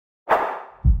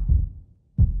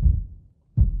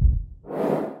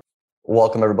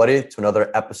Welcome, everybody, to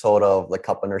another episode of the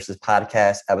Cup of Nurses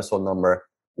podcast, episode number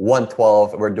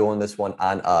 112. We're doing this one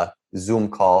on a Zoom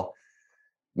call.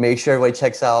 Make sure everybody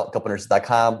checks out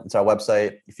cupofnurses.com. It's our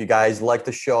website. If you guys like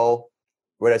the show,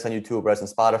 rate us on YouTube, rate us on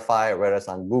Spotify, rate us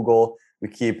on Google. We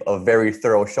keep a very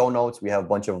thorough show notes. We have a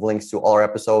bunch of links to all our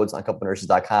episodes on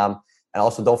cupofnurses.com. And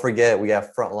also, don't forget, we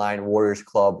have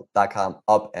frontlinewarriorsclub.com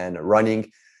up and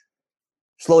running.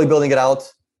 Slowly building it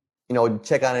out.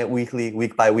 Check on it weekly,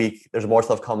 week by week. There's more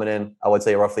stuff coming in. I would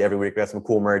say roughly every week. We have some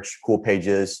cool merch, cool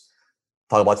pages,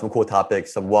 talk about some cool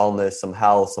topics, some wellness, some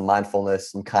health, some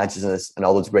mindfulness, some consciousness, and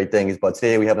all those great things. But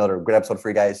today we have another great episode for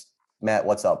you guys. Matt,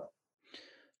 what's up?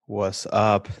 What's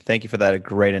up? Thank you for that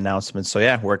great announcement. So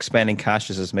yeah, we're expanding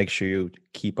consciousness. Make sure you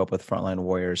keep up with Frontline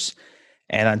Warriors.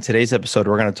 And on today's episode,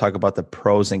 we're going to talk about the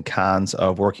pros and cons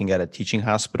of working at a teaching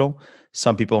hospital.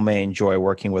 Some people may enjoy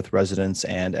working with residents,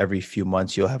 and every few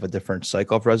months you'll have a different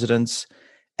cycle of residents.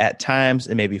 At times,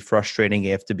 it may be frustrating.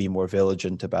 You have to be more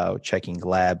vigilant about checking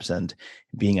labs and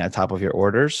being on top of your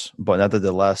orders. But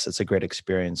nevertheless, it's a great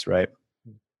experience, right?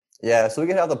 Yeah, so we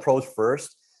can have the pros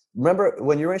first. Remember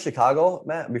when you were in Chicago,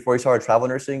 Matt, before you started travel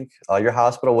nursing, your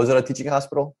hospital, was it a teaching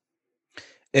hospital?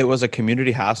 It was a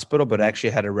community hospital, but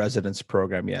actually had a residence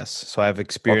program, yes. So I have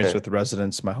experience with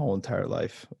residents my whole entire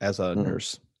life as a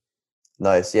nurse.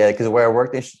 Nice. Yeah, because where I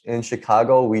worked in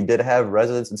Chicago, we did have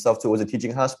residents and stuff too. It was a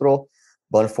teaching hospital.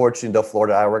 But unfortunately, the floor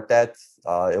that I worked at,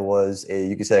 it was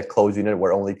you could say a closed unit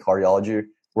where only cardiology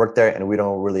worked there. And we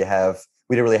didn't really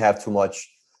have too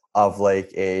much of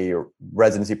like a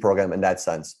residency program in that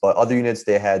sense. But other units,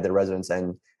 they had their residents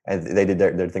and they did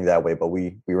their thing that way. But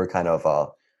we were kind of a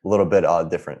little bit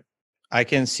different. I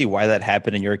can see why that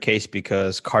happened in your case,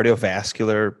 because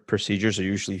cardiovascular procedures are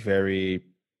usually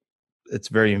it's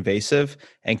very invasive,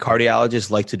 and cardiologists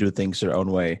like to do things their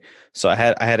own way. So I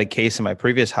had a case in my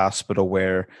previous hospital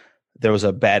where there was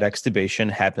a bad extubation,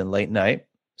 happened late night.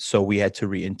 So we had to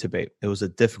re-intubate. It was a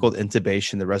difficult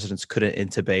intubation. The residents couldn't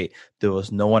intubate. There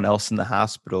was no one else in the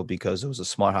hospital because it was a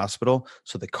small hospital.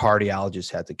 So the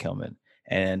cardiologist had to come in.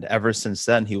 And ever since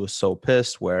then, he was so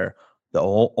pissed where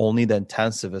only the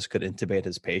intensivist could intubate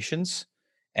his patients.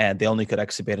 And they only could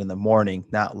extubate in the morning,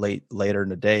 not later in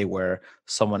the day where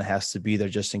someone has to be there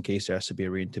just in case there has to be a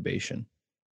reintubation.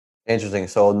 Interesting.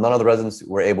 So none of the residents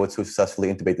were able to successfully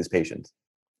intubate this patient.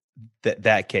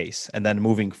 That case. And then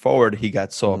moving forward, he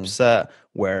got so upset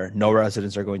where no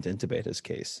residents are going to intubate his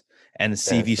case. And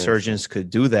CV surgeons could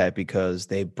do that because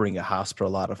they bring a hospital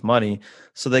a lot of money,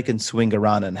 so they can swing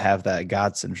around and have that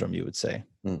God syndrome, you would say.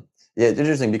 Yeah, it's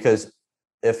interesting because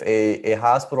if a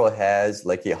hospital has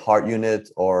like a heart unit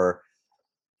or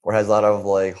has a lot of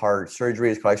like heart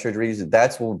surgeries, cardiac surgeries,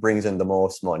 that's what brings in the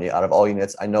most money out of all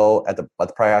units. I know at the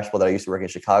prior hospital that I used to work in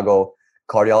Chicago,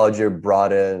 cardiology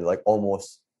brought in like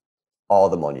almost all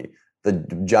the money.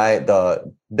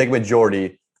 The big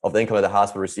majority of the income that the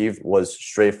hospital received was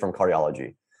straight from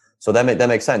cardiology. So that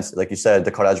makes sense. Like you said,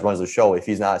 the cardiologist runs the show. If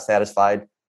he's not satisfied,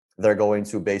 they're going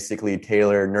to basically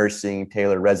tailor nursing,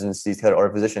 tailor residencies, tailor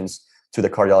other physicians to the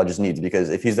cardiologist's needs, because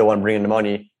if he's the one bringing the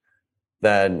money,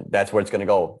 then that's where it's going to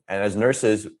go. And as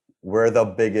nurses, we're the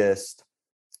biggest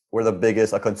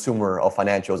consumer of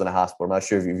financials in a hospital. I'm not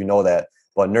sure if you know that,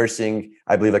 but nursing,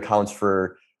 I believe, accounts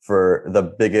for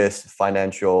the biggest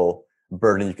financial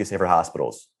burden you can say for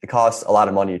hospitals. It costs a lot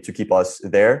of money to keep us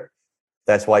there.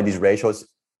 That's why these ratios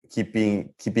keep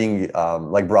being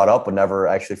like brought up but never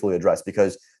actually fully addressed,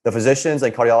 because the physicians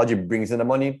and cardiology brings in the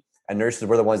money, and nurses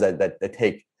were the ones that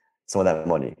take some of that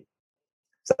money.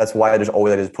 So that's why there's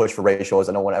always like this push for ratios,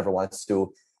 and no one ever wants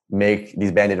to make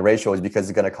these band-aid ratios because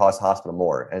it's going to cost hospital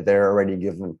more, and they're already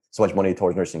giving so much money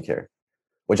towards nursing care,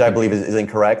 which I believe is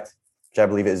incorrect, which I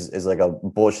believe is like a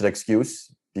bullshit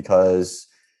excuse, because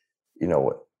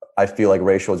I feel like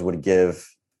ratios would give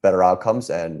better outcomes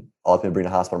and ultimately bring the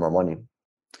hospital more money.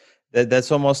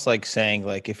 That's almost like saying,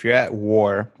 like, if you're at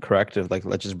war, correct? Like,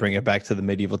 let's just bring it back to the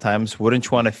medieval times. Wouldn't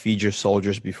you want to feed your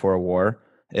soldiers before a war?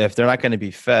 If they're not going to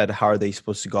be fed, how are they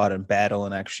supposed to go out and battle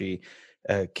and actually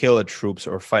kill the troops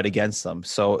or fight against them?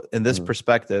 So in this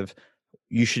perspective,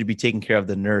 you should be taking care of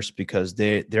the nurse, because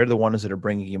they're the ones that are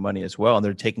bringing you money as well. And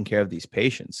they're taking care of these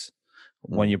patients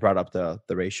when you brought up the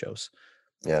ratios.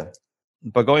 Yeah.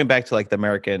 But going back to like the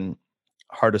American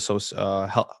Hospital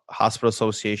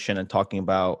Association and talking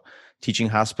about teaching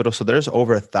hospitals. So there's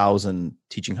over 1,000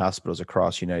 teaching hospitals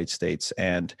across the United States,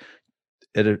 and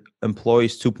it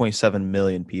employs 2.7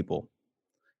 million people.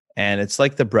 And it's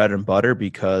like the bread and butter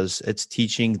because it's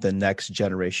teaching the next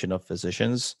generation of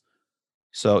physicians.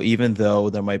 So even though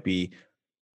there might be,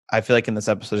 I feel like in this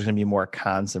episode, there's going to be more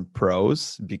cons and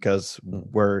pros because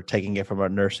we're taking it from a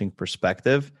nursing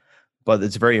perspective. but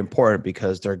it's very important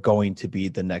because they're going to be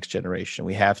the next generation.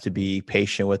 We have to be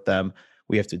patient with them.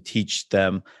 We have to teach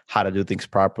them how to do things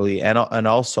properly, and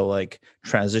also like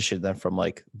transition them from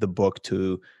like the book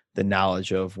to the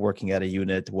knowledge of working at a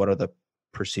unit. What are the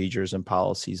procedures and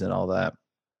policies and all that?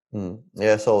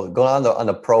 Yeah, so going on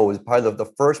the pros, probably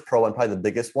the first pro and probably the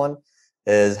biggest one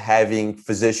is having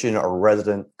physician or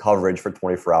resident coverage for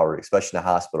 24 hours, especially in a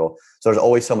hospital. So there's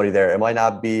always somebody there. It might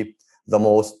not be the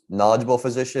most knowledgeable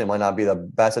physician, it might not be the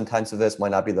best intensivist, might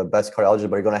not be the best cardiologist,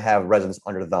 but you're going to have residents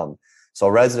under them. So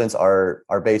residents are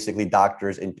basically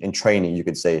doctors in training, you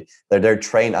could say. They're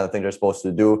trained on the thing they're supposed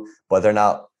to do, but they're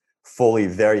not fully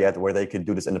there yet where they could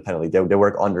do this independently. They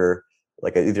work under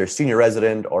like either a senior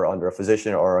resident or under a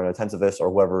physician or an intensivist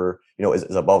or whoever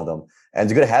is above them. And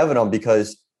it's good having them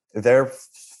because they're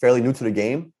fairly new to the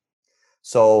game,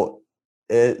 so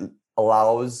it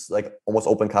allows like almost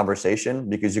open conversation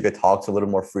because you could talk to a little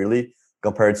more freely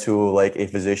compared to like a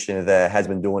physician that has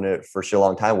been doing it for such a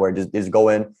long time where just go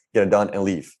in, get it done, and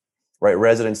leave. Right?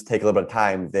 Residents take a little bit of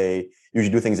time. They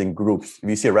usually do things in groups. If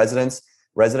you see a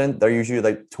resident, they're usually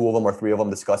like two of them or three of them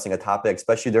discussing a topic,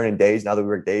 especially during days. Now that we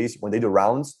work days, when they do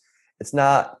rounds, it's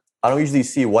not, I don't usually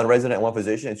see one resident and one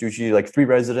physician. It's usually like three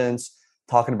residents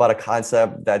talking about a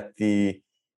concept that the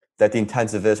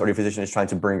intensivist or the physician is trying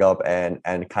to bring up and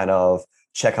kind of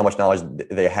check how much knowledge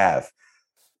they have.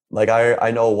 Like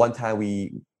I know one time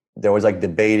there was like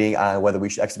debating on whether we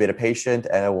should extubate a patient,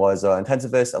 and it was an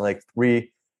intensivist and like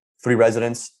three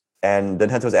residents, and the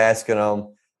intensivist was asking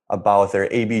them about their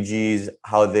ABGs,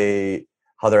 how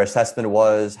their assessment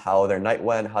was, how their night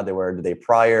went, how they were the day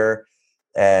prior.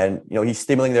 And he's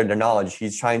stimulating their knowledge.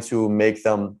 He's trying to make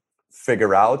them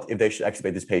figure out if they should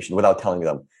extubate this patient without telling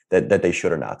them that they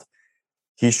should or not.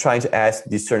 He's trying to ask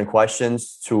these certain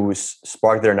questions to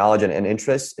spark their knowledge and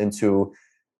interest into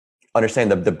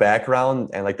understand the background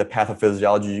and like the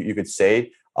pathophysiology, you could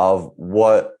say, of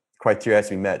what criteria has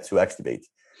to be met to extubate.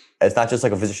 It's not just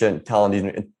like a physician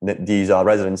telling these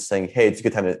residents saying, "Hey, it's a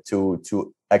good time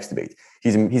to extubate."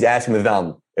 He's asking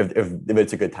them if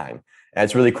it's a good time, and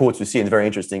it's really cool to see. And it's very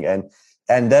interesting, and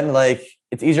then like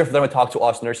it's easier for them to talk to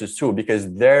us nurses too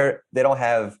because they don't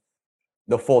have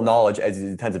the full knowledge as the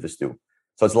intensivists do.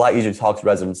 So it's a lot easier to talk to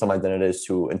residents sometimes than it is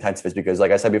to intensivists because,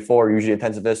 like I said before, usually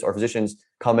intensivists or physicians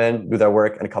come in, do their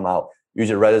work, and come out.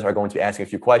 Usually residents are going to be asking a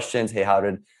few questions. Hey,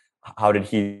 how did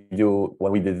he do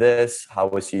when we did this? How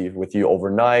was he with you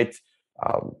overnight?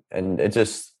 And it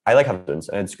just, I like evidence,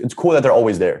 and it's cool that they're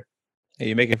always there. Yeah,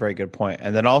 you make a very good point.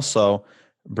 And then also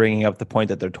bringing up the point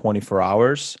that they're 24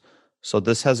 hours. So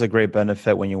this has a great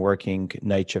benefit when you're working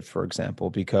night shift, for example,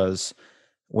 because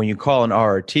when you call an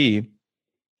RRT,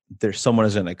 there's someone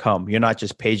is going to come. You're not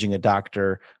just paging a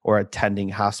doctor or attending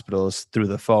hospitals through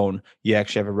the phone. You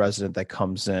actually have a resident that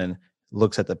comes in,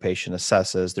 looks at the patient,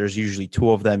 assesses. There's usually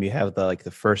two of them. You have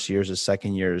the first years, the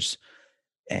second years,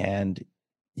 and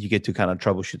you get to kind of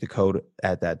troubleshoot the code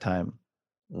at that time.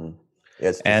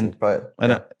 Yes, and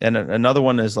another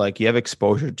one is like you have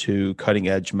exposure to cutting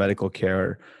edge medical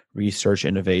care, research,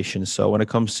 innovation. So when it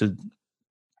comes to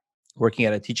working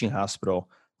at a teaching hospital,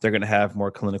 they're going to have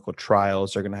more clinical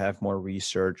trials. They're going to have more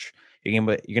research. You're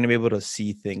going to be able to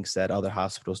see things that other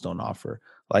hospitals don't offer.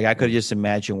 Like I could just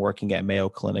imagine working at Mayo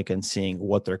Clinic and seeing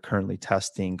what they're currently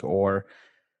testing, or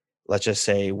let's just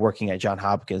say working at Johns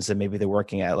Hopkins and maybe they're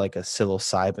working at like a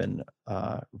psilocybin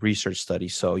research study.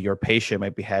 So your patient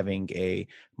might be having a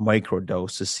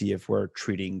microdose to see if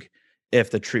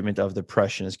the treatment of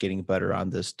depression is getting better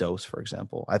on this dose, for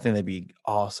example. I think that'd be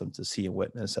awesome to see and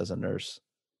witness as a nurse.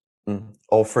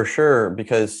 Oh, for sure.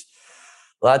 Because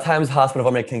a lot of times hospital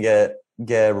environment can get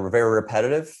very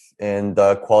repetitive in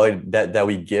the quality that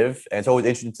we give. And it's always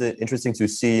interesting to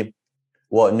see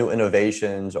what new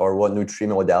innovations or what new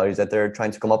treatment modalities that they're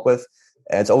trying to come up with.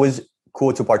 And it's always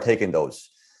cool to partake in those.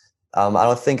 I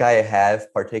don't think I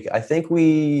have partaken. I think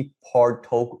we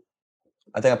partook.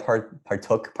 I think I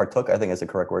partook. I think is the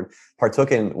correct word.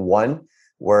 Partook in one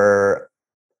where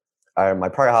my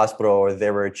prior hospital, they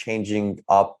were changing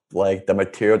up like the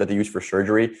material that they use for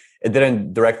surgery. It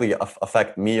didn't directly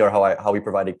affect me or how we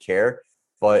provided care,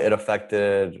 but it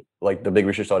affected like the big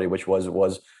research study, which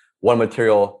was one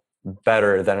material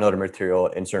better than another material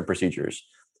in certain procedures.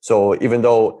 So even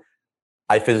though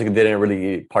I physically didn't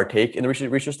really partake in the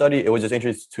research study, it was just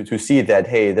interesting to see that,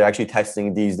 hey, they're actually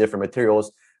testing these different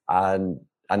materials on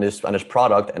this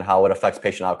product and how it affects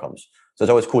patient outcomes. So it's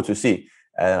always cool to see.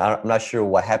 And I'm not sure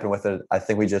what happened with it. I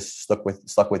think we just stuck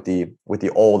with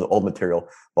the old material.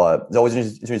 But it's always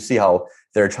interesting to see how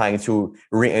they're trying to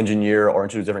re-engineer or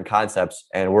introduce different concepts,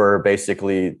 and we're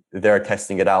basically there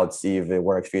testing it out, see if it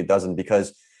works, if it doesn't.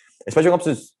 Because especially when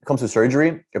it comes to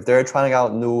surgery. If they're trying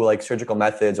out new like surgical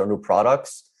methods or new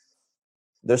products,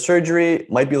 the surgery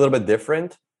might be a little bit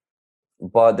different,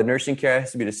 but the nursing care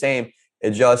has to be the same.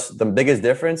 It's just the biggest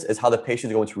difference is how the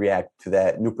patient is going to react to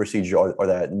that new procedure or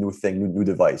that new thing, new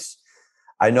device.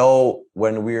 I know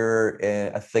when we were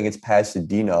in, I think it's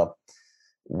Pasadena,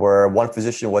 where one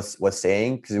physician was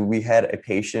saying, because we had a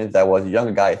patient that was a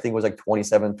younger guy, I think it was like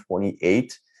 27,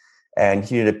 28, and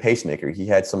he needed a pacemaker. He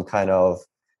had some kind of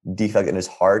defect in his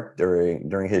heart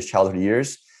during his childhood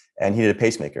years, and he needed a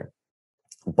pacemaker.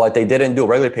 But they didn't do a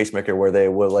regular pacemaker where they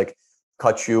would like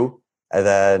cut you and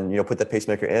then put the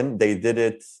pacemaker in. They did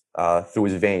it through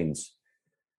his veins.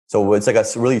 So it's like a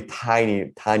really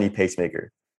tiny, tiny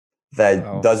pacemaker that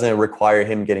Oh, doesn't require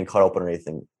him getting cut open or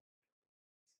anything.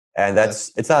 And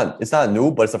that's it's not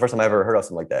new, but it's the first time I ever heard of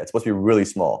something like that. It's supposed to be really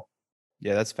small.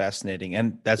 yeah, that's fascinating.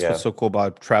 And that's what's Yeah. so cool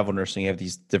about travel nursing. You have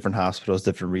these different hospitals,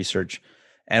 different research.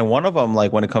 And one of them,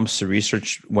 like when it comes to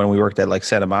research, when we worked at like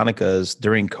Santa Monica, is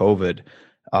during COVID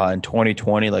in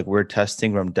 2020, like we are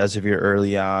testing remdesivir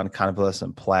early on,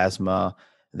 convalescent plasma.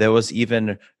 There was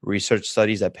even research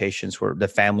studies that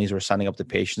the families were signing up the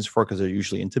patients for because they're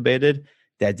usually intubated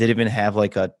that didn't even have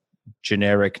like a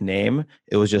generic name.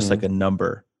 It was just like Mhm. a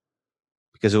number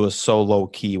because it was so low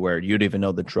key where you'd even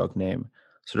know the drug name.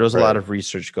 So there was a lot Right. of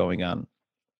research going on.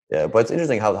 Yeah. But it's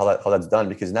interesting how that's done,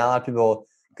 because not a lot of people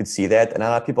could see that, and not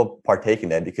a lot of people partake in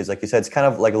that, because like you said, it's kind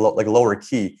of like like lower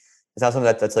key. It's not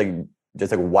something that's like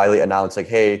just like widely announced, like,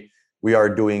 hey, we are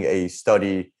doing a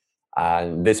study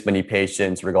on this many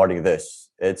patients regarding this.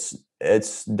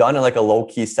 It's done in like a low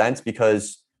key sense,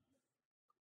 because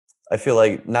I feel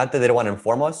like, not that they don't want to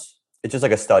inform us, it's just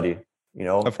like a study, Of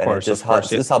and it's course, just of how course.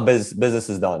 this is how business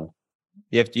is done.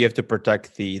 You have to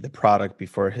protect the product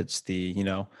before it hits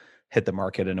hit the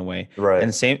market in a way. Right.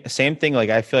 And same thing. Like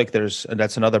I feel like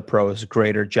that's another pro is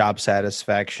greater job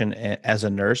satisfaction as a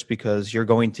nurse because you're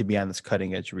going to be on this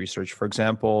cutting edge research. For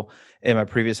example, in my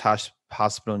previous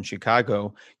hospital in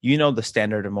Chicago, the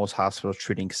standard in most hospitals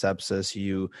treating sepsis.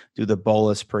 You do the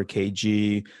bolus per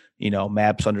kg.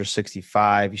 MAPS under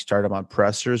 65. You start them on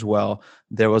pressors. Well,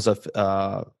 there was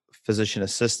a physician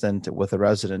assistant with a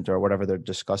resident or whatever they're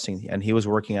discussing, and he was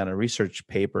working on a research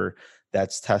paper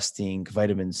that's testing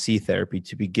vitamin C therapy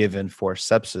to be given for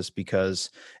sepsis because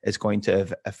it's going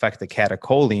to affect the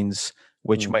catecholamines,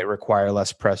 which Mm-hmm. might require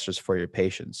less pressors for your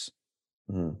patients.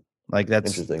 Mm-hmm. Like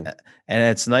that's Interesting. and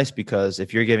it's nice because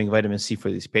if you're giving vitamin C for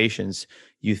these patients,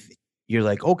 you're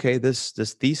like, okay, this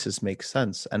thesis makes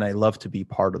sense, and I love to be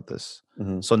part of this.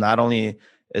 Mm-hmm. So not only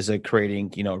is it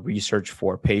creating research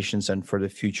for patients and for the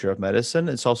future of medicine,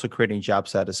 it's also creating job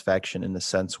satisfaction in the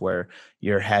sense where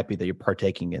you're happy that you're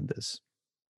partaking in this.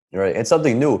 Right. And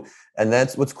something new. And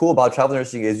that's what's cool about travel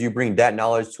nursing, is you bring that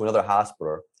knowledge to another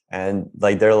hospital. And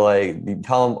like they're like, you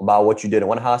tell them about what you did in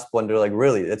one hospital, and they're like,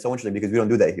 really? That's so interesting, because we don't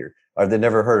do that here. Or they've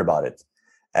never heard about it.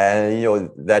 And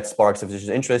that sparks a physician's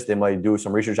interest. They might do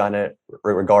some research on it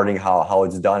regarding how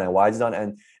it's done and why it's done,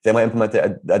 and they might implement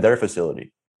it at their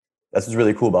facility. That's what's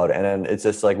really cool about it. And then it's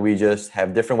just like we just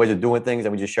have different ways of doing things,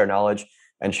 and we just share knowledge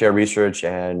and share research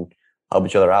and help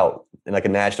each other out in like a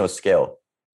national scale.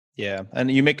 Yeah, and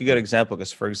you make a good example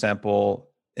because, for example,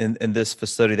 in this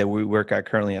facility that we work at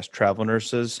currently as travel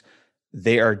nurses,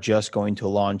 they are just going to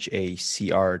launch a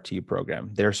CRT program.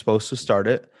 They're supposed to start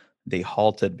it. They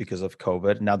halted because of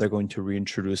COVID. Now they're going to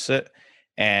reintroduce it.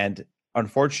 And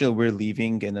unfortunately, we're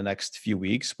leaving in the next few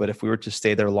weeks. But if we were to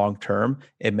stay there long term,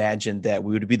 imagine that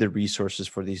we would be the resources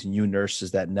for these new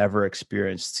nurses that never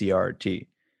experienced CRT. Mhm.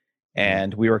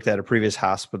 And we worked at a previous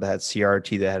hospital that had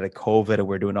CRT, that had a COVID, and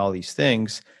we're doing all these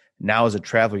things. Now, as a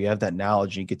traveler, you have that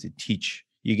knowledge and you get to teach.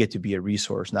 You get to be a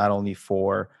resource, not only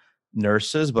for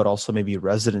nurses, but also maybe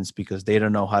residents because they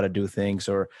don't know how to do things,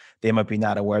 or they might be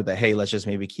not aware that, hey, let's just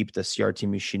maybe keep the CRT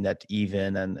machine at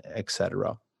even and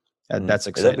etc. Mhm. That's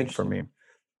Yeah, that'd be exciting for interesting. me.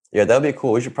 Yeah, that'd be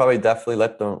cool. We should probably definitely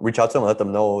let them reach out to them and let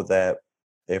them know that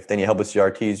if they need help with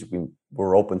CRTs,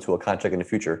 we're open to a contract in the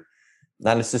future.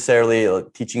 Not necessarily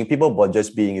teaching people, but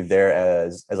just being there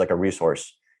as like a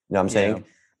resource. You know what I'm Yeah. saying?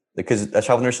 Because as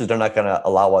travel nurses, they're not gonna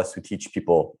allow us to teach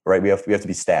people, right? We have to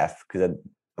be staff, because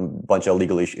a bunch of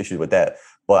legal issues with that.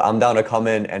 But I'm down to come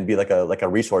in and be like a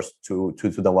resource to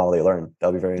them while they learn.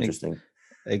 That'll be very interesting.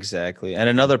 Exactly. And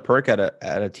another perk at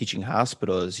a teaching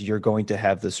hospital is you're going to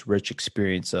have this rich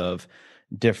experience of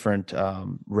different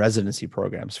residency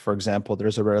programs. For example,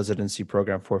 there's a residency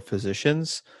program for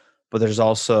physicians, but there's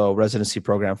also a residency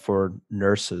program for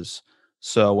nurses.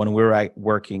 So when we were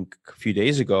working a few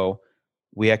days ago,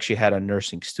 we actually had a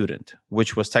nursing student,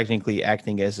 which was technically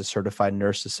acting as a certified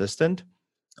nurse assistant.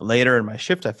 Later in my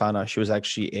shift, I found out she was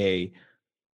actually a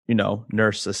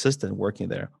nurse assistant working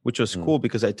there, which was Mm, cool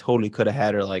because I totally could have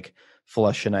had her like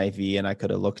flush an IV and I could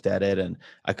have looked at it and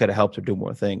I could have helped her do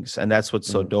more things. And that's what's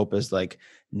so mm. dope is like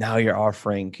now you're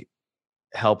offering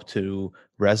help to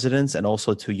residents and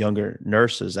also to younger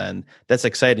nurses. And that's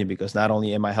exciting because not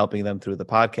only am I helping them through the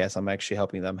podcast, I'm actually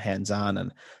helping them hands on.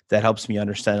 And that helps me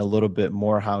understand a little bit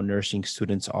more how nursing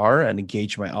students are and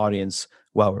engage my audience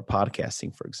while we're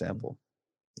podcasting, for example.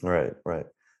 Right, right.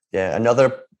 Yeah,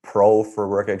 another pro for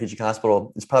working at a teaching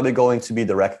hospital is probably going to be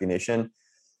the recognition,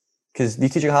 because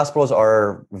these teaching hospitals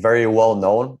are very well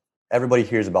known. Everybody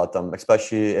hears about them,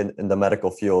 especially in the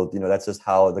medical field. That's just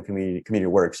how the community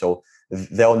works. So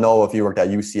they'll know if you worked at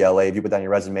UCLA, if you put down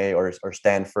your resume, or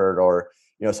Stanford, or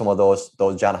some of those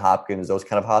John Hopkins, those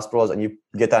kind of hospitals, and you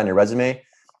get that on your resume.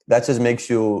 That just makes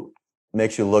you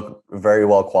look very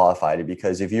well qualified.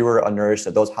 Because if you were a nurse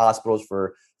at those hospitals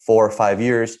for 4 or 5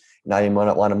 years, now you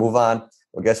might want to move on.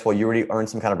 Well, guess what? You already earned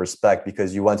some kind of respect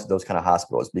because you went to those kind of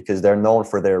hospitals, because they're known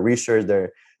for their research,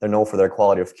 they're known for their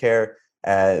quality of care,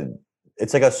 and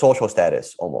it's like a social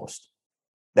status almost.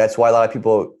 That's why a lot of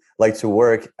people like to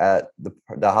work at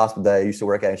the hospital that I used to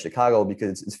work at in Chicago,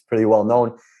 because it's pretty well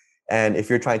known. And if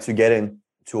you're trying to get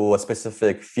into a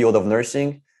specific field of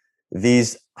nursing,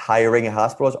 these higher ranking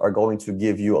hospitals are going to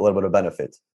give you a little bit of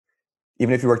benefit.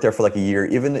 Even if you work there for like a year,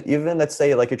 even let's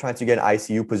say like you're trying to get an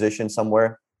ICU position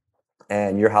somewhere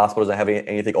and your hospital doesn't have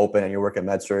anything open and you work at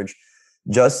MedSurg,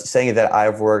 just saying that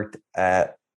I've worked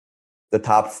at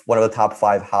one of the top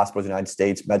 5 hospitals in the United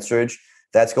States, MedSurg,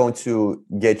 that's going to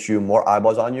get you more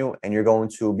eyeballs on you, and you're going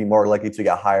to be more likely to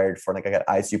get hired for like an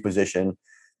ICU position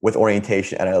with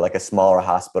orientation at like a smaller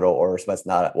hospital or something that's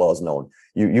not well as known.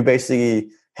 You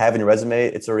basically have in your resume,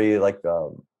 it's already like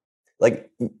you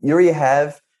already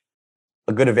have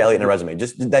a good value in a resume.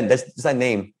 Just that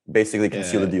name basically can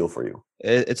seal the deal for you.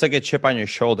 It's like a chip on your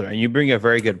shoulder. And you bring a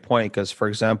very good point because, for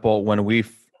example, when we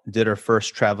did our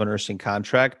first travel nursing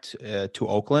contract to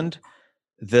Oakland,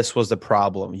 this was the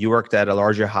problem. You worked at a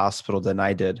larger hospital than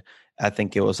I did. I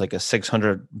think it was like a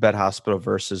 600 bed hospital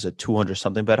versus a 200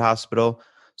 something bed hospital.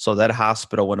 So that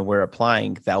hospital, when we're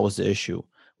applying, that was the issue,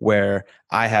 where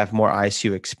I have more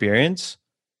ICU experience,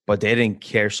 but they didn't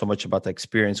care so much about the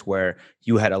experience. Where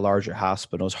you had a larger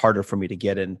hospital, it's harder for me to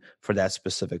get in for that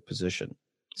specific position.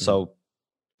 So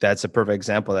that's a perfect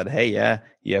example that, hey, yeah,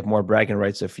 you have more bragging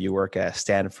rights if you work at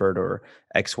Stanford or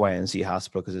X, Y, and Z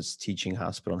hospital because it's a teaching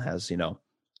hospital and has,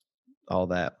 all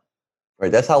that.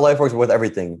 Right. That's how life works with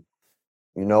everything.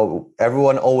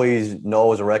 Everyone always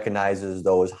knows or recognizes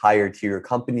those higher tier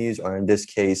companies, or in this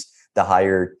case, the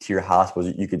higher tier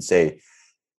hospitals, you could say.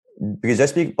 But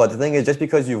the thing is, just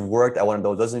because you've worked at one of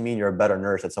those doesn't mean you're a better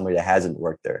nurse than somebody that hasn't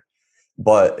worked there.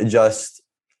 But it's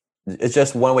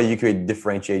just one way you could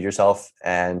differentiate yourself.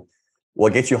 And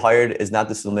what gets you hired is not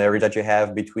the similarity that you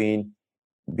have between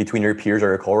your peers or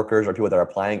your coworkers or people that are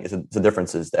applying. It's the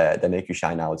differences that make you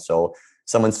shine out. So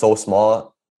someone so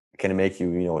small can make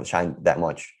you, shine that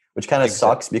much, which kind of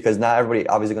sucks because not everybody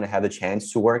obviously going to have the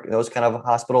chance to work in those kind of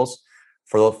hospitals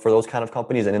for those kind of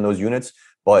companies and in those units.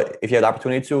 But if you have the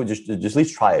opportunity to, just at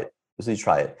least try it. Just at least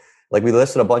try it. Like we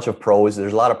listed a bunch of pros.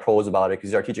 There's a lot of pros about it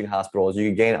because they're teaching hospitals. You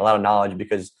can gain a lot of knowledge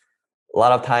because a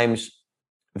lot of times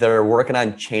they're working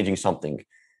on changing something.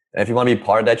 And if you want to be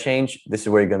part of that change, this is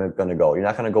where you're gonna go. You're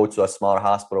not gonna go to a smaller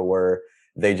hospital where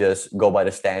they just go by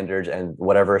the standards and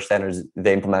whatever standards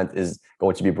they implement is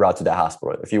going to be brought to that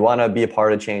hospital. If you want to be a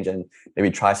part of the change and maybe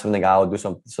try something out, do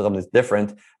something that's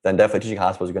different, then definitely teaching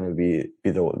hospitals is going to be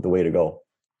the way to go.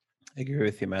 I agree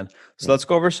with you, man. So let's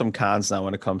go over some cons now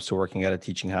when it comes to working at a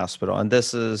teaching hospital. And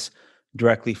this is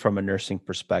directly from a nursing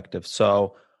perspective.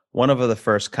 So one of the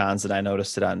first cons that I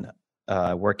noticed it on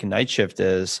working night shift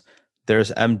is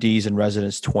there's MDs and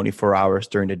residents 24 hours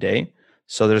during the day.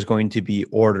 So there's going to be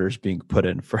orders being put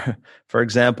in for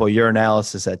example, your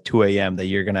analysis at 2 a.m. that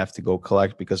you're going to have to go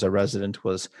collect because a resident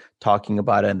was talking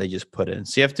about it and they just put in.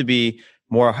 So you have to be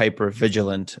more hyper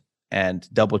vigilant and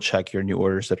double check your new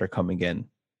orders that are coming in.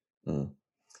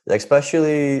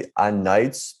 Especially on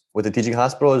nights with the teaching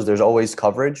hospitals, there's always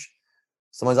coverage.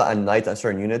 Someone's on nights on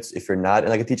certain units. If you're not in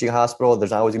like a teaching hospital,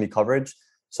 there's not always gonna be coverage.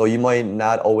 So you might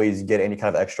not always get any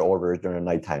kind of extra orders during the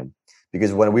nighttime.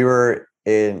 Because when we're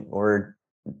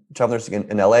travel nursing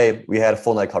in LA, we had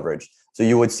full night coverage. So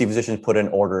you would see physicians put in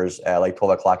orders at like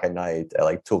 12 o'clock at night, at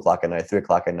like 2 o'clock at night, 3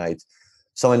 o'clock at night.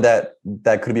 Something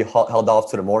that could be held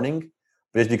off to the morning,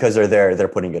 but just because they're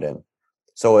putting it in.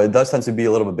 So it does tend to be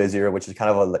a little bit busier, which is kind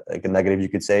of like a negative, you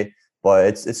could say, but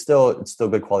it's still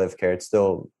good quality of care. It's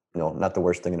still, not the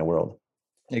worst thing in the world.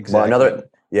 Exactly. But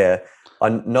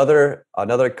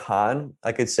another con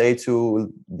I could say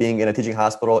to being in a teaching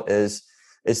hospital is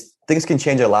is things can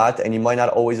change a lot, and you might not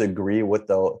always agree with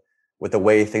the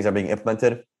way things are being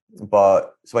implemented,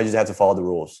 but somebody just has to follow the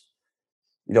rules.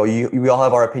 We all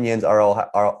have our opinions, our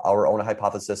own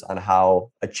hypothesis on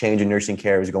how a change in nursing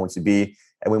care is going to be,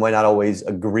 and we might not always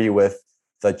agree with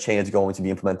the change that's going to be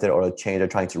implemented or the change they're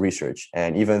trying to research.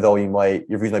 And even though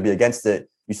your views might be against it,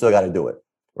 you still got to do it,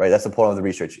 right? That's the point of the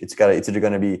research. It's either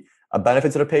going to be a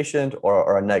benefit to the patient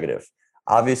or a negative.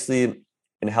 Obviously,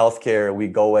 in healthcare, we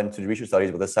go into the research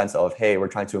studies with a sense of, hey, we're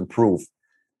trying to improve,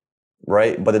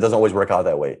 right? But it doesn't always work out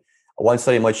that way. One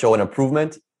study might show an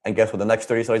improvement, and guess what? The next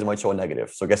 30 studies might show a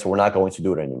negative. So guess what? We're not going to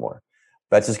do it anymore.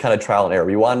 That's just kind of trial and error.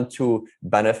 We want to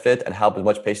benefit and help as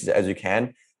much patients as you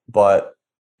can, but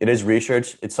it is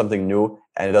research. It's something new,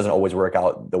 and it doesn't always work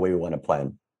out the way we want to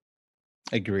plan.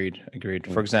 Agreed.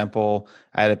 For example,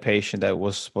 I had a patient that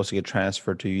was supposed to get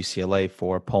transferred to UCLA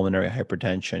for pulmonary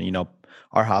hypertension.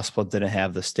 Our hospital didn't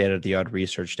have the state-of-the-art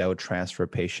research that would transfer a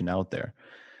patient out there.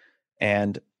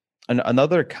 And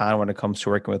another con when it comes to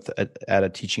working at a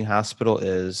teaching hospital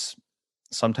is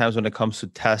sometimes when it comes to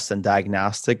tests and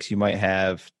diagnostics, you might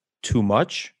have too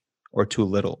much or too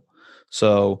little.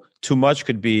 So too much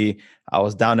could be, I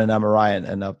was down in MRI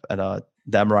and the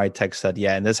MRI tech said,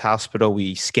 yeah, in this hospital,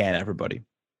 we scan everybody.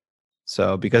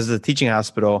 So because it's a teaching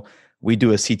hospital, we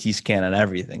do a CT scan on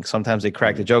everything. Sometimes they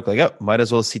crack the joke like, oh, might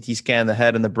as well CT scan the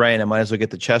head and the brain. I might as well get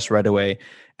the chest right away.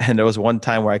 And there was one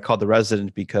time where I called the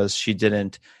resident because she did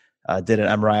an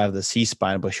MRI of the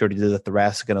C-spine, but she already did the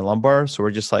thoracic and the lumbar. So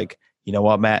we're just like, you know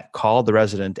what, Matt, call the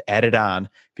resident, add it on,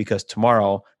 because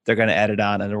tomorrow they're going to add it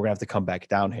on and then we're going to have to come back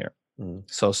down here.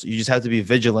 So you just have to be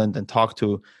vigilant and talk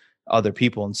to other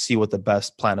people and see what the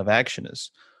best plan of action is.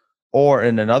 Or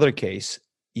in another case,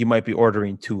 you might be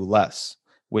ordering too less,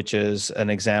 which is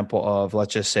an example of,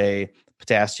 let's just say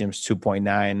potassium's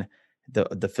 2.9.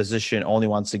 The physician only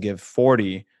wants to give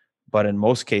 40, but in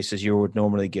most cases you would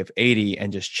normally give 80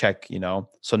 and just check,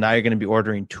 So now you're going to be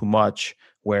ordering too much,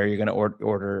 where you're going to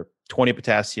order 20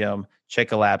 potassium,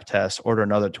 check a lab test, order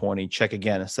another 20, check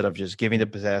again, instead of just giving the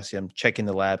potassium, checking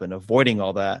the lab and avoiding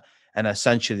all that. And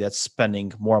essentially that's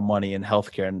spending more money in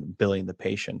healthcare and billing the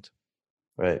patient.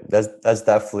 Right. That's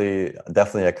definitely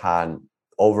a con,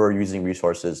 overusing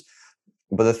resources.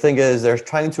 But the thing is, they're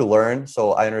trying to learn.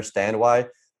 So I understand why,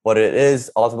 but it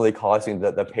is ultimately costing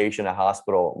the patient at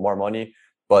hospital more money.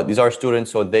 But these are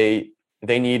students, so they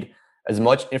need as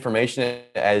much information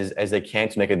as they can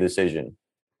to make a decision.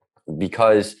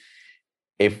 Because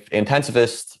if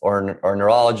intensivist or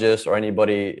neurologist or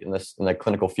anybody in the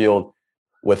clinical field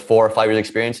with 4 or 5 years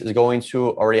experience is going to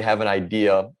already have an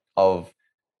idea of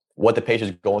what the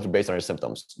patient is going through based on their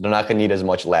symptoms. They're not going to need as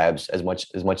much labs, as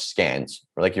much scans,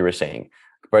 like you were saying,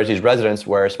 compared to these residents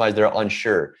where sometimes they're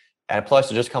unsure. And plus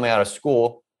they're just coming out of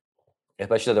school,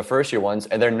 especially the first year ones,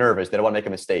 and they're nervous. They don't want to make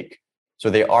a mistake. So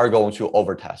they are going to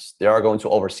overtest. They are going to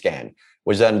overscan,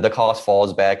 which then the cost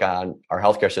falls back on our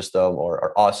healthcare system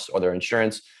or us or their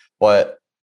insurance. But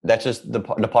that's just the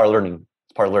part of learning.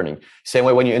 It's part of learning. Same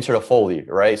way when you insert a Foley,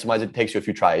 right? Sometimes it takes you a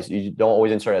few tries. You don't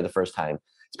always insert it the first time,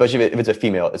 especially if it's a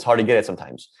female. It's hard to get it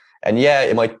sometimes. And yeah,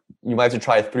 you might have to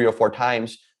try it 3 or 4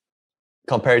 times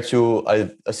compared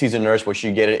to a seasoned nurse where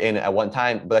she get it in at one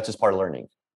time, but that's just part of learning.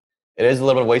 It is a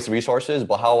little bit of waste of resources,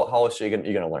 but how else are you going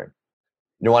to learn?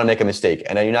 You don't want to make a mistake.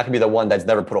 And then you're not going to be the one that's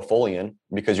never put a Foley in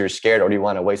because you're scared or you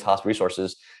want to waste hospital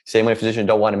resources. Same way physicians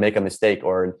don't want to make a mistake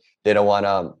or they don't want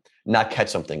to not catch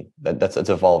something that's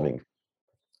evolving.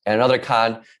 And another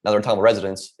con, now that we're talking about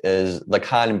residents, is the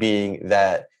con being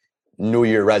that new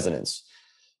year residents.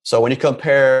 So when you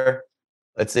compare,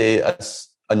 let's say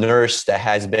a nurse that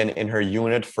has been in her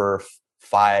unit for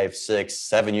 5, 6,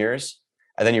 7 years,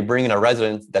 and then you bring in a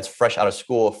resident that's fresh out of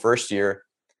school first year,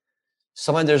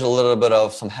 sometimes there's a little bit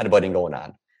of some headbutting going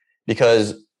on,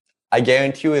 because I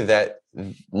guarantee you that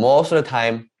most of the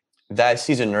time that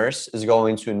seasoned nurse is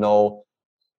going to know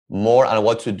more on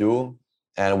what to do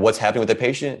and what's happening with the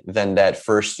patient than that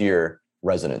first year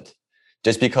resident,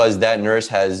 just because that nurse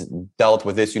has dealt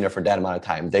with this unit for that amount of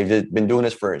time. They've been doing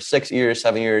this for 6 years,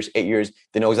 7 years, 8 years.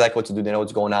 They know exactly what to do. They know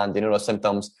what's going on. They know the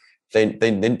symptoms. They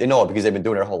know it because they've been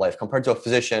doing it their whole life, compared to a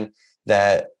physician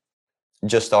that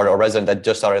just started, or resident that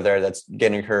just started there, that's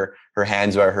getting her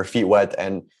hands or her feet wet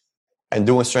and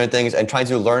doing certain things and trying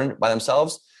to learn by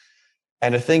themselves.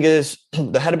 And the thing is,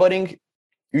 the headbutting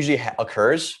usually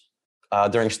occurs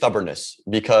during stubbornness,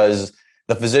 because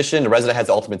the physician, the resident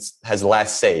has the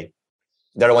last say.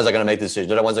 They're the ones that are going to make the decision.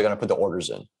 They're the ones that are going to put the orders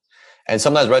in. And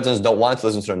sometimes residents don't want to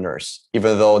listen to the nurse,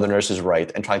 even though the nurse is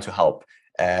right and trying to help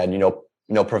and,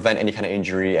 prevent any kind of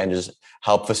injury and just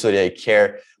help facilitate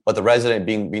care. But the resident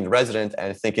being the resident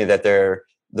and thinking that they're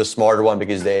the smarter one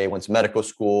because they went to medical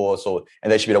school. So,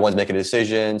 and they should be the ones making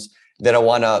decisions. They don't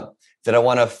want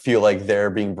to feel like they're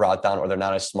being brought down or they're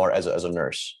not as smart as a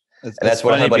nurse. And that's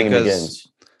where funny headbutting because begins.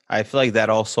 I feel like that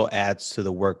also adds to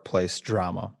the workplace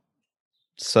drama.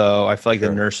 So I feel like the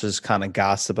Sure. nurses kind of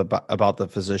gossip about the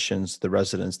physicians, the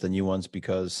residents, the new ones,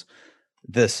 because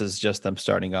this is just them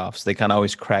starting off. So they kind of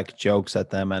always crack jokes at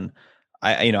them. And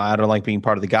I don't like being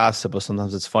part of the gossip, but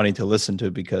sometimes it's funny to listen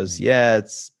to because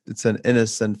it's an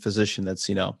innocent physician that's,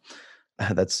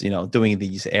 doing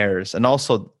these errors. And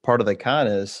also part of the con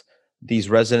is these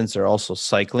residents are also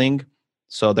cycling.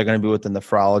 So they're going to be with the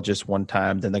nephrologist one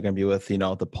time, then they're going to be with, the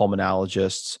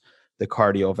pulmonologists, the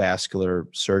cardiovascular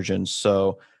surgeons.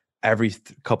 So every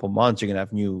couple months, you're going to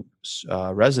have new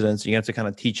residents. You have to kind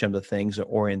of teach them the things or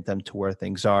orient them to where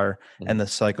things are. And the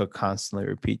cycle constantly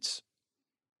repeats.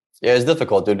 Yeah, it's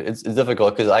difficult, dude. It's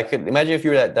difficult because I could imagine if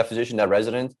you were that physician, that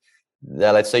resident,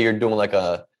 that let's say you're doing like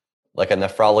a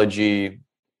nephrology,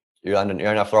 you're on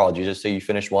nephrology. Just say you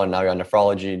finish one, now you're on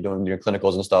nephrology, doing your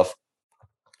clinicals and stuff,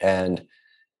 and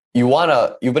you've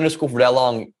been to school for that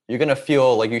long, you're gonna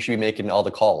feel like you should be making all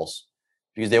the calls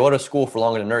because they went to school for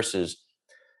longer than nurses,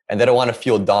 and they don't want to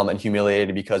feel dumb and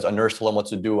humiliated because a nurse told them what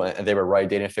to do and they were right,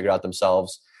 they didn't figure it out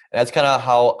themselves. And that's kind of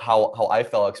how I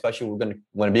felt, especially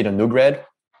when being a new grad,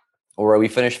 where we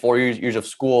finish 4 years of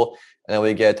school and then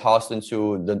we get tossed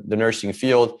into the nursing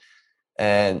field,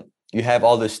 and you have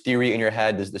all this theory in your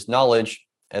head, this knowledge,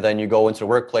 and then you go into the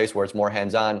workplace where it's more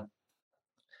hands-on.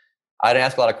 I didn't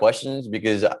ask a lot of questions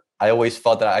because I always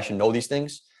felt that I should know these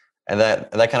things, and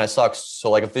that kind of sucks. So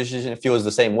like a physician feels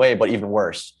the same way, but even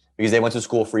worse because they went to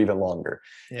school for even longer.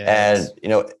 And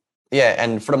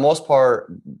and for the most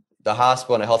part, the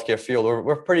hospital and the healthcare field,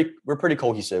 we're pretty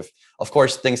cohesive. Of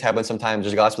course, things happen sometimes.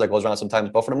 There's gossip that goes around sometimes,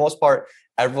 but for the most part,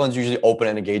 everyone's usually open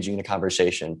and engaging in a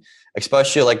conversation.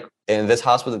 Especially like in this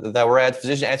hospital that we're at,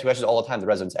 physicians ask questions all the time. The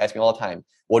residents ask me all the time,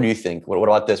 "What do you think? What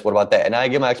about this? What about that?" And I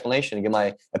give my explanation, and give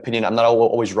my opinion. I'm not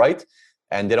always right,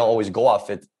 and they don't always go off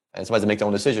it. And sometimes they make their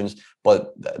own decisions,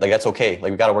 but like that's okay. Like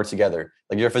we got to work together.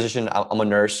 Like you're a physician, I'm a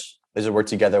nurse. Let's work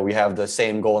together. We have the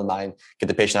same goal in mind: get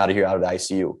the patient out of here, out of the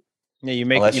ICU. Yeah,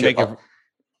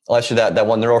 unless you're that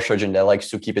one neurosurgeon that likes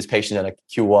to keep his patient in a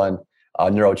Q1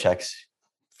 neuro checks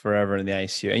forever in the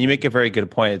ICU. And you make a very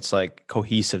good point. It's like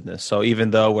cohesiveness. So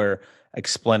even though we're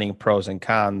explaining pros and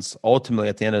cons, ultimately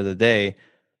at the end of the day,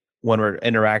 when we're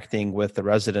interacting with the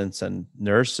residents and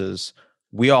nurses,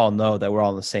 we all know that we're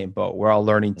all in the same boat. We're all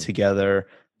learning together.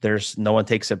 There's no one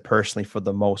takes it personally for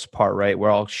the most part, right?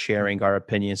 We're all sharing our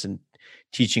opinions and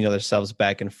teaching ourselves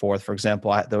back and forth. For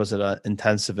example, there was an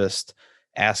intensivist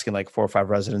asking like 4 or 5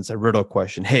 residents a riddle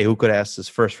question. Hey, who could ask this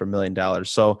first for $1 million?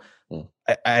 So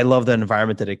I love the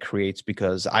environment that it creates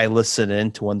because I listen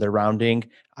in to when they're rounding.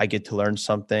 I get to learn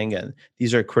something. And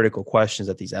these are critical questions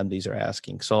that these MDs are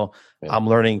asking. So I'm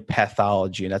learning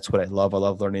pathology, and that's what I love. I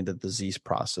love learning the disease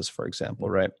process, for example,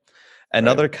 right?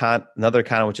 Another con,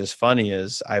 which is funny,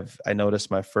 is I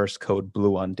noticed my first code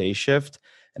blue on day shift,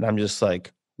 and I'm just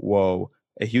like, whoa.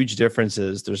 A huge difference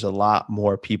is there's a lot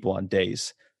more people on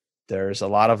days. There's a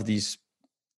lot of these,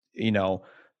 you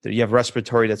have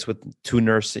respiratory that's with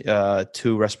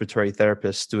 2 respiratory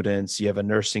therapist students. You have a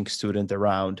nursing student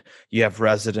around. You have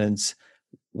residents.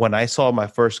 When I saw my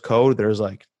first code, there's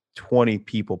like 20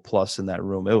 people plus in that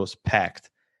room. It was packed.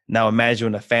 Now imagine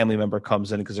when a family member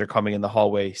comes in because they're coming in the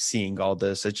hallway seeing all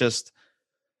this. It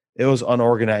was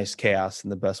unorganized chaos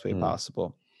in the best way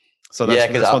possible. So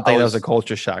that's one thing that was a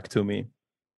culture shock to me.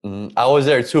 I was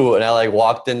there too, and I like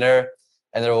walked in there,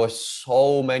 and there was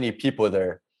so many people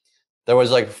there. There was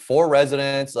like 4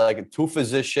 residents, like 2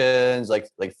 physicians, like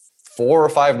 4 or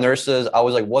 5 nurses. I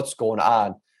was like, "What's going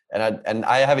on?" And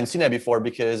I haven't seen that before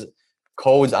because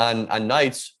codes on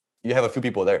nights you have a few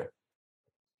people there.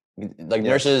 Like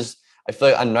nurses, I feel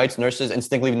like on nights nurses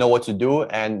instinctively know what to do,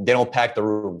 and they don't pack the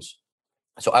rooms.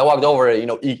 So I walked over,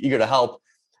 eager to help,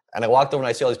 and I walked over and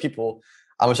I see all these people.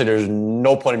 I'm gonna say there's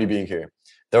no point in me being here.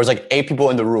 There was like 8 people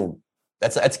in the room.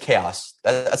 That's chaos.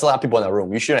 That's a lot of people in that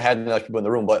room. You shouldn't have enough people in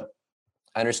the room, but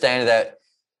I understand that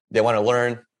they want to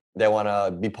learn, they want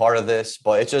to be part of this,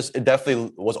 but it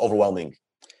definitely was overwhelming.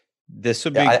 This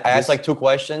would be. I asked like 2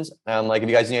 questions. I'm like, if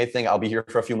you guys need anything, I'll be here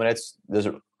for a few minutes. There's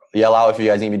yell out if you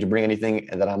guys need me to bring anything,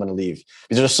 and then I'm gonna leave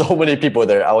because there's so many people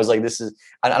there. I was like, this is,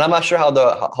 and I'm not sure how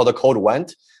the code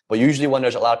went, but usually when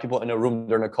there's a lot of people in a room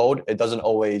during a code, it's not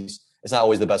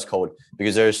always the best code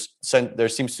because there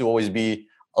seems to always be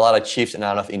a lot of chiefs and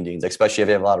not enough Indians, especially if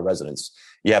you have a lot of residents.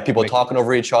 You have people talking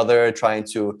over each other,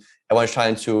 everyone's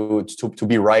trying to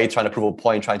be right, trying to prove a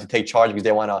point, trying to take charge because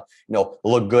they want to,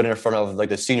 look good in front of like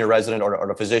the senior resident or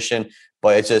the physician.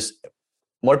 But it's just,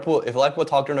 more people, if a lot of people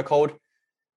talk during the code,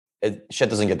 shit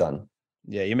doesn't get done.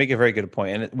 Yeah, you make a very good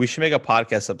point. And we should make a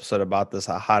podcast episode about this,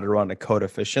 how to run a code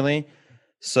efficiently.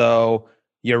 So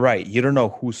you're right. You don't know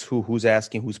who's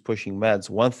asking, who's pushing meds.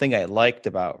 One thing I liked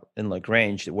about in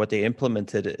Lagrange, what they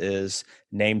implemented is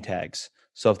name tags.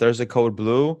 So if there's a code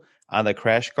blue on the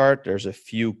crash cart, there's a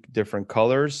few different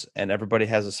colors, and everybody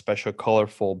has a special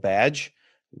colorful badge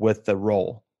with the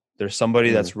role. There's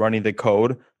somebody that's running the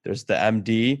code. There's the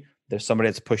MD. There's somebody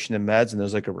that's pushing the meds, and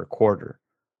there's like a recorder.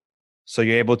 So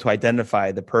you're able to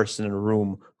identify the person in the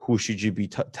room who should you be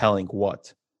telling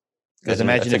what. Because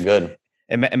imagine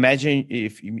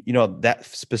if you know that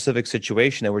specific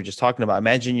situation that we're just talking about.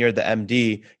 Imagine you're the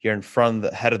MD, you're in front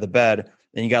of the head of the bed,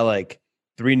 and you got like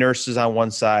 3 nurses on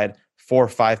one side, 4 or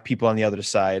 5 people on the other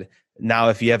side. Now,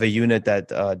 if you have a unit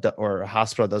that or a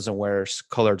hospital doesn't wear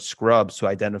colored scrubs to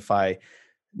identify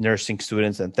nursing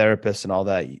students and therapists and all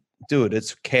that, dude,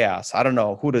 it's chaos. I don't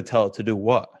know who to tell to do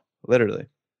what, literally.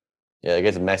 Yeah, it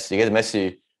gets messy. It gets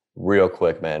messy real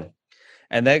quick, man.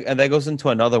 And that goes into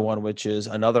another one, which is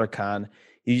another con.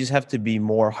 You just have to be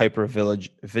more hyper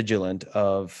vigilant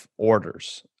of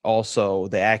orders, also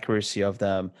the accuracy of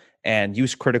them, and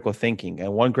use critical thinking.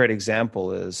 And one great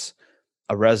example is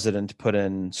a resident put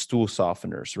in stool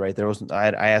softeners, right? There wasn't. I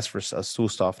asked for a stool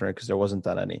softener because there wasn't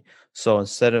that any. So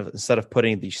instead of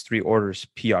putting these 3 orders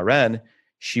PRN,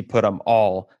 she put them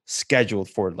all scheduled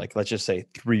for, like, let's just say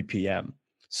 3 p.m.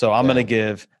 So I'm gonna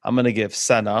give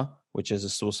Senna, which is a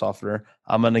stool softener.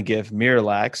 I'm gonna give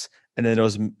Miralax, and then there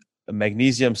was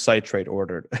magnesium citrate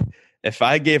ordered. If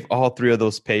I gave all 3 of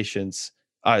those patients,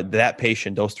 those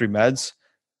 3 meds,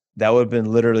 that would have been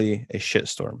literally a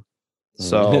shitstorm.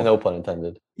 So no pun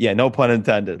intended. Yeah, no pun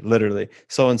intended, literally.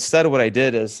 So instead, what I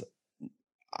did is,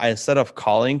 instead of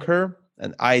calling her,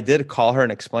 and I did call her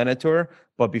and explain it to her,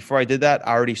 but before I did that,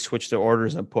 I already switched the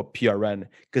orders and put PRN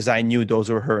because I knew those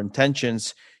were her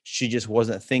intentions. She just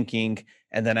wasn't thinking,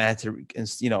 and then I had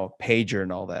to, page her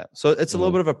and all that. So it's a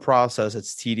little bit of a process.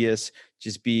 It's tedious.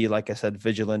 Just be, like I said,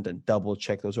 vigilant and double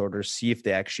check those orders, see if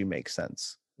they actually make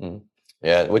sense.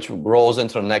 Yeah, which rolls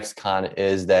into the next con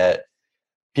is that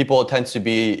people tend to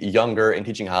be younger in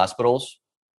teaching hospitals.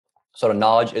 So the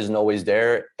knowledge isn't always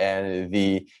there, and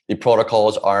the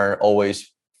protocols aren't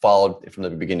always followed from the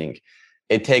beginning.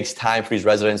 It takes time for these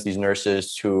residents, these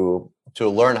nurses to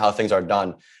learn how things are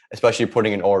done, especially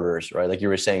putting in orders, right? Like you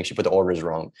were saying, she put the orders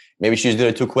wrong. Maybe she just did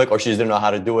it too quick, or she just didn't know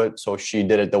how to do it. So she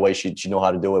did it the way she knew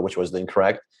how to do it, which was the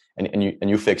incorrect, and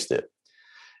you fixed it.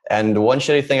 And one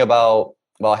shitty thing about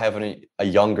having a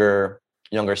younger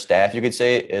staff, you could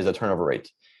say, is the turnover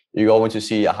rate. You're going to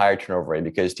see a higher turnover rate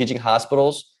because teaching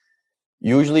hospitals,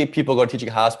 usually people go to teaching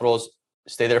hospitals,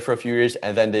 stay there for a few years,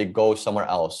 and then they go somewhere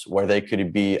else where they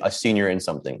could be a senior in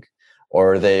something,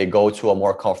 or they go to a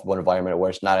more comfortable environment where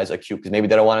it's not as acute, because maybe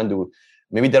they don't want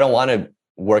to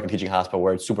work in teaching hospital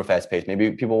where it's super fast paced.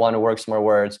 Maybe people want to work somewhere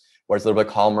where it's a little bit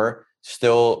calmer,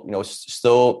 still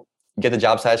get the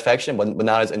job satisfaction, but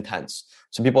not as intense.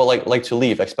 So people like to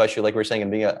leave, especially like we were saying in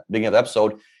the beginning of the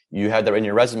episode, you have that in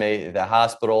your resume, the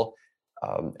hospital,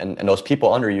 and those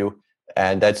people under you,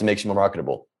 and that makes you more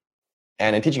marketable.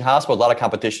 And in teaching hospital, a lot of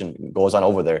competition goes on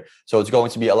over there. So it's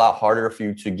going to be a lot harder for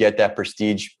you to get that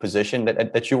prestige position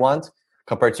that you want,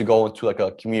 compared to going to like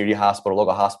a community hospital,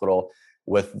 local hospital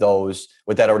with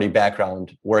that already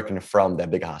background working from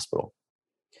that big hospital.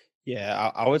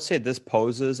 Yeah, I would say this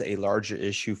poses a larger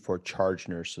issue for charge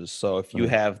nurses. So if you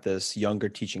have this younger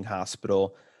teaching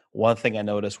hospital, one thing I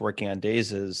noticed working on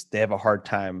days is they have a hard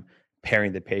time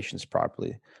pairing the patients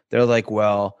properly. They're like,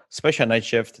 well, especially on night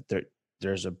shift,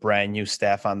 there's a brand new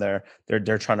staff on there.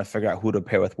 They're trying to figure out who to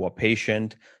pair with what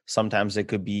patient. Sometimes it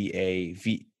could be a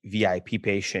VIP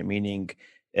patient, meaning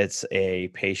it's a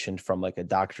patient from like a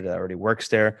doctor that already works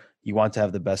there. You want to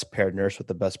have the best paired nurse with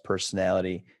the best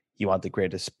personality. You want the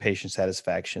greatest patient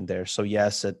satisfaction there. So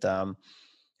yes,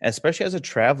 especially as a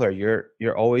traveler,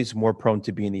 you're always more prone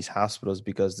to be in these hospitals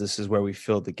because this is where we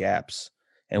fill the gaps,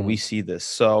 and we see this.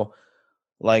 So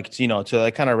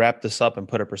to kind of wrap this up and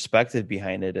put a perspective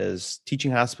behind it, is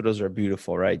teaching hospitals are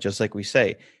beautiful, right? Just like we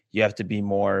say, you have to be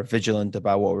more vigilant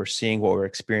about what we're seeing, what we're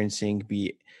experiencing,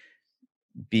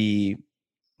 be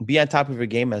on top of your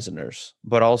game as a nurse,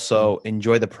 but also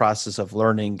enjoy the process of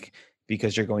learning,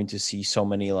 because you're going to see so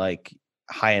many like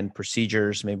high-end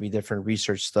procedures, maybe different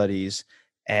research studies,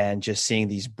 and just seeing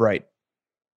these bright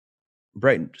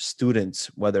students,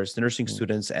 whether it's nursing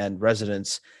students and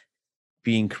residents,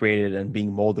 being created and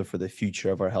being molded for the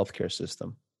future of our healthcare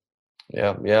system.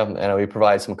 Yeah. And we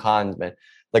provide some cons, man.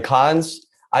 The cons,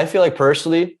 I feel like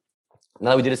personally,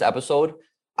 now that we did this episode,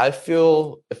 I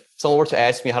feel someone were to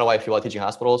ask me how do I feel about teaching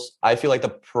hospitals, I feel like the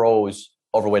pros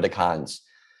overweigh the cons.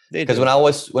 They Because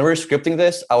do. when we were scripting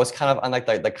this, I was kind of on like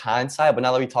the con side, but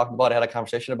now that we talked about it, had a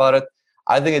conversation about it,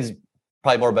 I think it's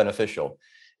probably more beneficial.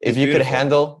 If It's you could beautiful.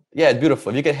 handle, yeah, it's beautiful.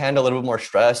 If you could handle a little bit more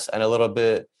stress and a little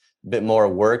bit more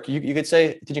work, you could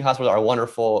say teaching hospitals are a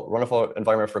wonderful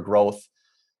environment for growth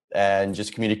and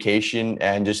just communication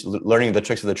and just learning the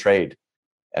tricks of the trade.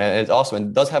 And it's awesome. And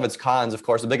it does have its cons, of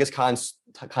course. The biggest cons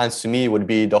to me would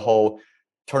be the whole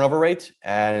turnover rate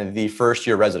and the first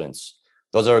year residents.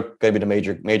 Those are going to be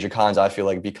the major cons, I feel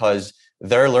like, because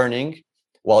they're learning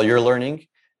while you're learning,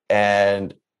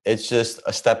 and it's just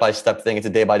a step-by-step thing. It's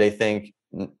a day-by-day thing.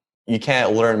 You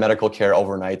can't learn medical care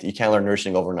overnight. You can't learn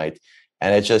nursing overnight.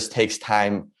 And it just takes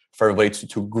time for everybody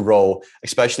to grow,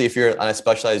 especially if you're on a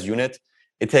specialized unit.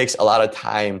 It takes a lot of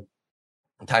time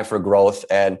for growth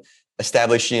and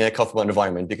establishing a comfortable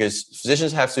environment, because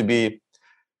physicians have to be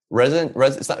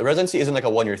residency isn't like a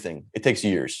 1 year thing. It takes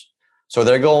years. So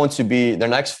they're going to be their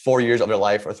next 4 years of their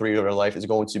life or 3 years of their life is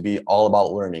going to be all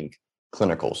about learning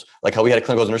clinicals. Like how we had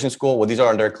clinicals in nursing school. Well, these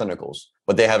are their clinicals,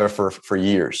 but they have it for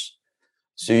years.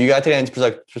 So you got to take that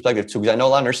into perspective too, because I know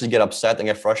a lot of nurses get upset and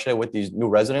get frustrated with these new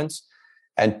residents.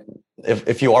 And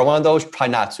if you are one of those, try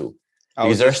not to,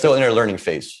 because they're still in their learning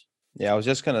phase. Yeah, I was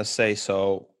just gonna say,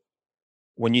 so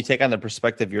when you take on the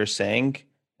perspective you're saying,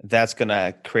 that's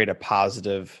gonna create a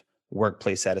positive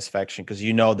workplace satisfaction because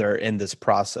they're in this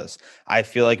process. I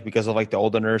feel like because of like the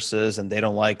older nurses and they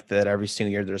don't like that every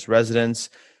single year there's residents,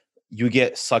 you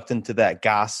get sucked into that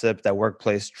gossip, that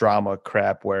workplace drama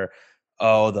crap where,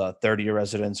 oh, the 30-year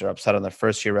residents are upset on the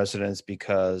first-year residents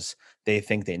because they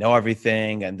think they know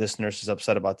everything, and this nurse is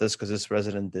upset about this because this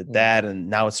resident did that, and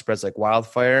now it spreads like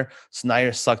wildfire. So now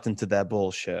you're sucked into that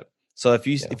bullshit. So if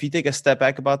you take a step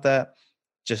back about that,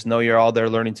 just know you're all there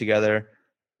learning together.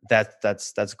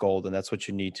 That's gold, and that's what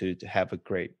you need to have a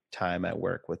great time at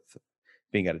work with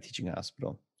being at a teaching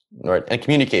hospital. Right, and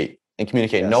communicate.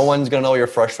 Yes. No one's gonna know you're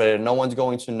frustrated. No one's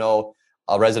going to know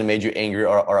a resident made you angry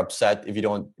or upset if you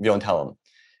don't tell them.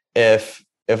 If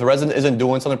a resident isn't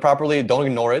doing something properly, don't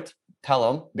ignore it. Tell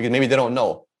them, because maybe they don't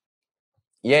know.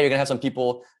 Yeah, you're gonna have some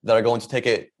people that are going to take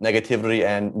it negatively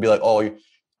and be like, "Oh,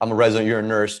 I'm a resident, you're a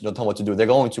nurse, don't tell them what to do." They're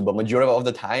going to, but majority of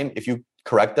the time, if you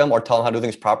correct them or tell them how to do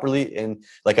things properly in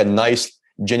like a nice,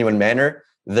 genuine manner,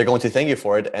 they're going to thank you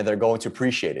for it and they're going to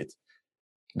appreciate it.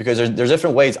 Because there's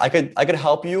different ways. I could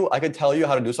help you. I could tell you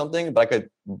how to do something, but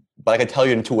I could tell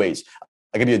you in two ways.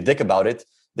 I could be a dick about it,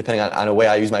 depending on the way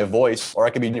I use my voice, or I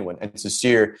could be genuine and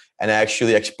sincere and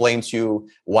actually explain to you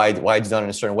why it's done in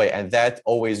a certain way. And that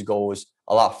always goes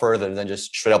a lot further than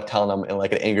just straight up telling them in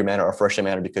like an angry manner or frustrated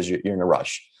manner because you're in a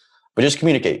rush. But just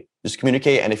communicate.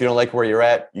 And if you don't like where you're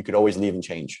at, you could always leave and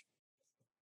change.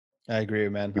 I agree,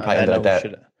 man.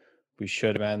 We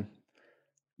should, man.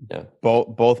 Yeah.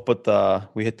 Both,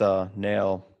 but we hit the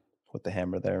nail with the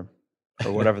hammer there,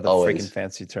 or whatever the freaking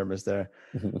fancy term is there.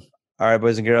 All right,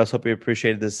 boys and girls, hope you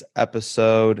appreciated this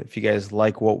episode. If you guys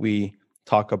like what we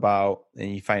talk about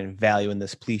and you find value in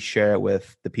this, please share it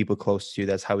with the people close to you.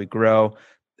 That's how we grow,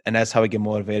 and that's how we get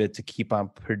motivated to keep on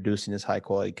producing this high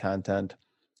quality content.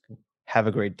 Have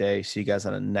a great day. See you guys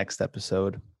on the next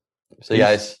episode. See you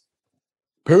guys.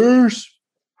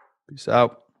 Peace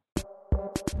out.